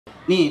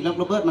นี่แล้ว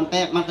ระเบิดมันแต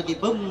กมันก็สิ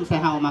บึ้มใส่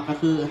เฮามาก็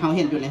คือเฮาเ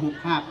ห็นอยู่ในรูป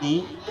ภาพนี้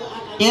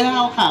เจ้าเฮ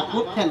าขาดพุ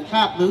ทธแขนข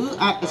าดหรือ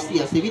อาจจะเสี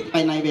ยชีวิตไป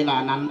ในเวลา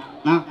นั้น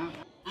นะ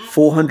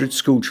 400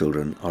 school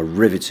children are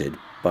riveted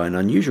by an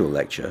unusual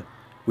lecture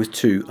with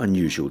two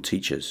unusual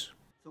teachers.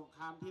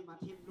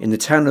 In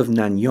the town of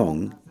Nanyong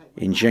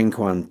in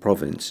Jiangquan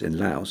province in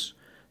Laos,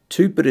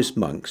 two Buddhist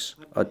monks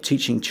are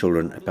teaching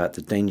children about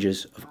the dangers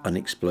of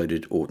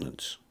unexploded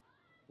ordnance.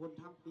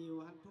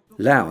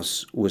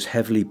 Laos was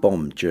heavily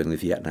bombed during the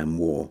Vietnam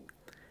War,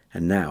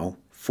 and now,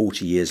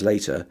 40 years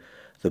later,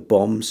 the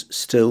bombs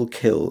still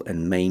kill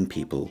and maim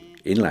people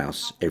in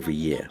Laos every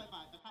year.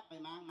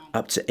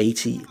 Up to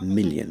 80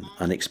 million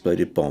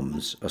unexploded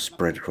bombs are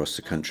spread across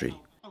the country.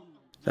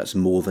 That's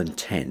more than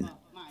 10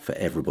 for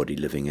everybody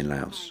living in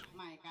Laos.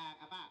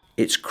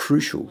 It's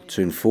crucial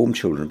to inform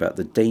children about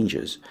the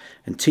dangers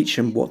and teach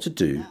them what to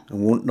do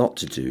and what not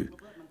to do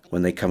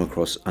when they come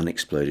across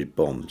unexploded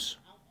bombs.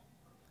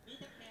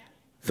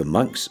 The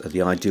monks are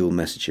the ideal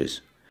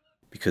messages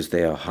because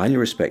they are highly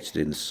respected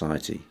in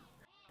society,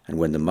 and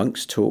when the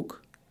monks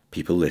talk,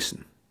 people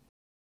listen.